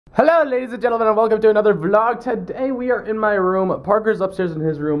Hello ladies and gentlemen and welcome to another vlog. Today we are in my room. Parker's upstairs in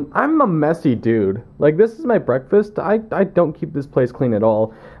his room. I'm a messy dude. Like, this is my breakfast. I don't keep this place clean at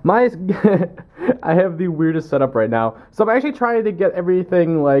all. I have the weirdest setup right now. So I'm actually trying to get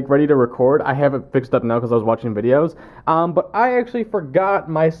everything like ready to record. I have it fixed up now because I was watching videos. But I actually forgot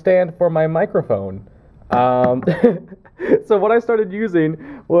my stand for my microphone. So what I started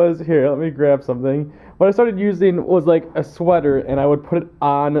using was, here, let me grab something. What I started using was like a sweater, and I would put it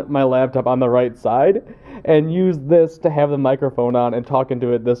on my laptop on the right side and use this to have the microphone on and talk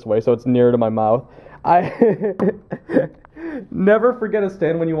into it this way so it's nearer to my mouth. I never forget a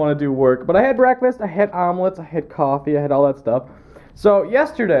stand when you want to do work. But I had breakfast, I had omelets, I had coffee, I had all that stuff. So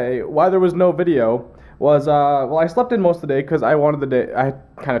yesterday, why there was no video, was, well, I slept in most of the day because I wanted the day, I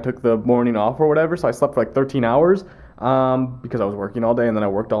kind of took the morning off or whatever, so I slept for like 13 hours, because I was working all day and then I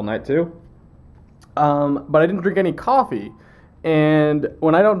worked all night too. But I didn't drink any coffee, and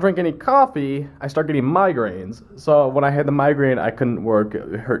when I don't drink any coffee, I start getting migraines. So when I had the migraine, I couldn't work,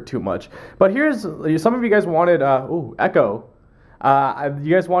 it hurt too much. But here's, some of you guys wanted, echo.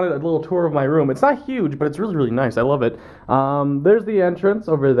 You guys wanted a little tour of my room. It's not huge, but it's really, really nice. I love it. There's the entrance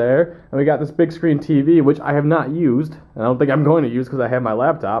over there, and we got this big screen TV, which I have not used. I don't think I'm going to use because I have my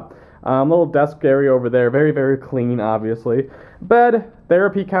laptop. Little desk area over there, very, very clean, obviously. Bed,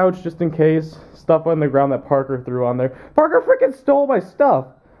 therapy couch, just in case. Stuff on the ground that Parker threw on there. Parker freaking stole my stuff.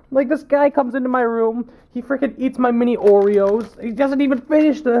 Like, this guy comes into my room, he freaking eats my mini Oreos. He doesn't even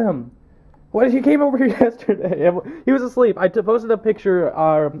finish them. What? He came over here yesterday. He was asleep. I posted a picture,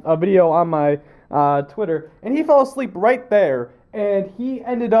 a video on my Twitter, and he fell asleep right there. And he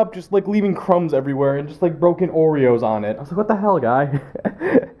ended up just like leaving crumbs everywhere and just like broken Oreos on it. I was like, what the hell, guy?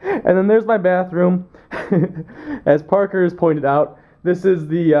 And then there's my bathroom. As Parker has pointed out, this is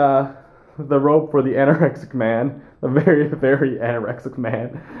the rope for the anorexic man. The very, very anorexic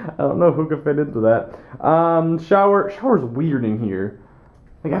man. I don't know who could fit into that. Shower's weird in here.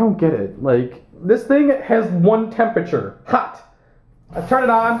 Like, I don't get it. Like, this thing has one temperature. Hot. I turn it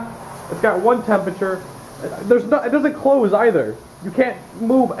on. It's got one temperature. It doesn't close either. You can't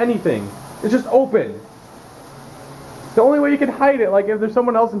move anything. It's just open. The only way you can hide it, like if there's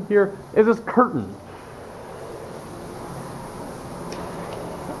someone else in here, is this curtain.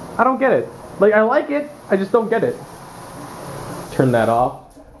 I don't get it. Like, I like it, I just don't get it. Turn that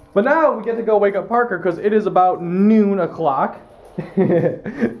off. But now we get to go wake up Parker because it is about noon o'clock.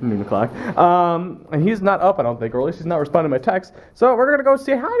 Noon o'clock. And he's not up, I don't think, or at least he's not responding to my text. So we're gonna go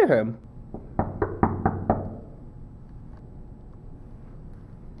say hi to him.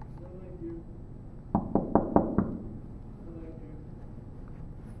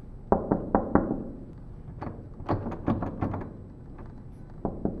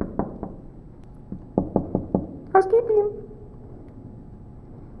 Housekeeping.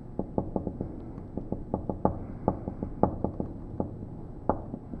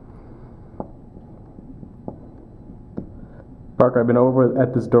 Parker, I've been over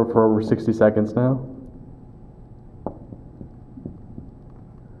at this door for over 60 seconds now.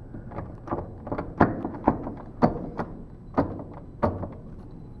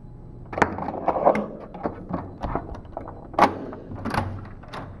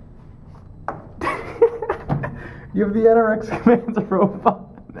 You have the anorexic man's robe on.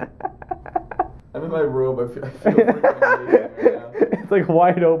 I'm in my robe. I feel freaking right now. It's like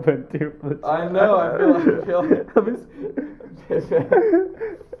wide open too. I know. I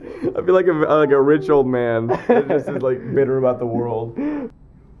feel like a rich old man that just is like bitter about the world.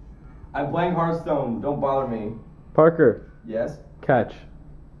 I'm playing Hearthstone. Don't bother me. Parker. Yes. Catch.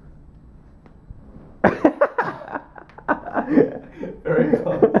 Very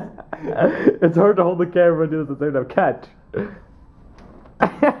close. It's hard to hold the camera and do this at the same time. Catch.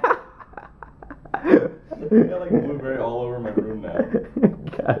 I got like blueberry all over my room now.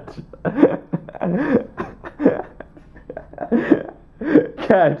 Catch.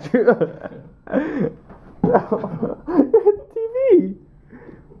 Catch. It's TV.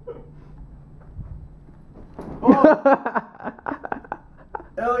 Oh.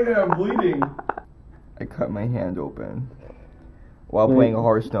 Look, I'm bleeding. I cut my hand open while playing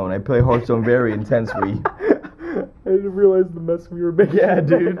Hearthstone. I play Hearthstone very intensely. I didn't realize the mess we were making. Yeah,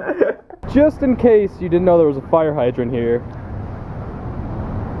 dude. Just in case you didn't know there was a fire hydrant here,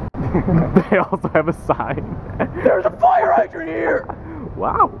 they also have a sign. There's a fire hydrant here!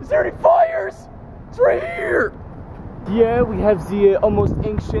 Wow. Is there any fires? It's right here! Yeah, we have the almost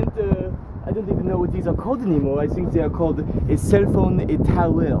ancient, I don't even know what these are called anymore. I think they are called cell phone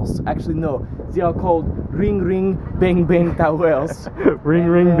towers. Actually, no, they are called ring ring bang bang towers. Ring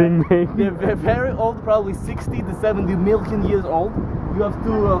ring bang bang. They're very old, probably 60 to 70 million years old. You you have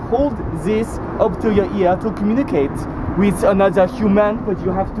to hold this up to your ear to communicate with another human, but you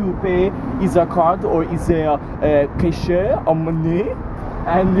have to pay either card or either cashier or money.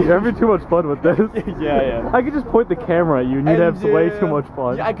 And You're having too much fun with this. yeah. I could just point the camera at you and you'd have way too much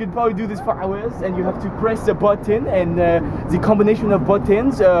fun. Yeah, I could probably do this for hours, and you have to press the button, and the combination of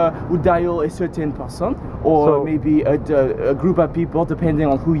buttons would dial a certain person, or So- maybe a group of people, depending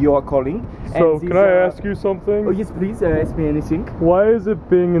on who you are calling. So, And can these I are- ask you something? Oh yes, please ask me anything. Why is it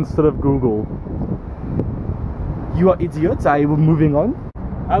Bing instead of Google? You are idiots. I am moving on.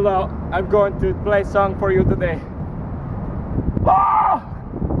 Hello, I'm going to play a song for you today. Ah!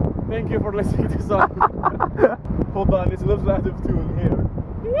 Thank you for listening to the song. Hold on, it's a little out of tune here.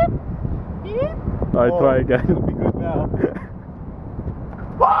 Alright, try again. It'll be good now.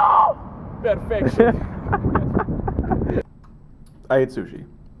 Wow! Perfection. I ate sushi.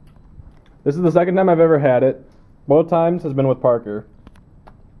 This is the second time I've ever had it. Both times has been with Parker.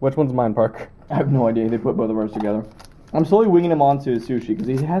 Which one's mine, Parker? I have no idea. They put both of ours together. I'm slowly winging him onto sushi because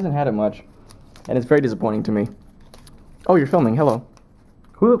he hasn't had it much, and it's very disappointing to me. Oh, you're filming. Hello.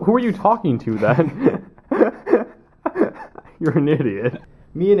 Who are you talking to then? You're an idiot.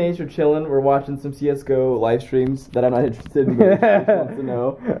 Me and Ace are chilling. We're watching some CS:GO live streams that I'm not interested in. But Ace wants to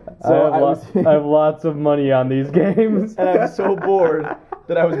know. So I have lots of money on these games. and I was so bored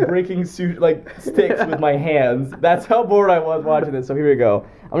that I was breaking sticks with my hands. That's how bored I was watching this. So here we go.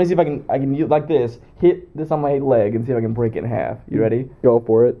 I'm gonna see if I can use like this, hit this on my leg, and see if I can break it in half. You ready? Go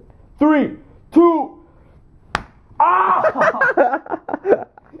for it. 3, 2. Ah!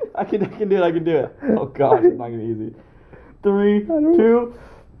 I can do it. I can do it. Oh gosh, it's not gonna be easy. 3, 2.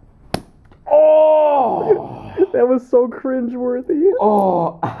 Oh! That was so cringeworthy.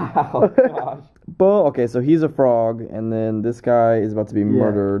 Oh! Ow! Gosh. But okay, so he's a frog, and then this guy is about to be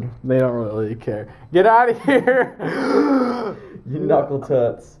murdered. They don't really care. Get out of here! You knuckle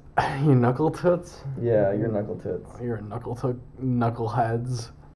toots. You knuckle toots? Yeah, you're knuckle toots. You're a knuckleheads.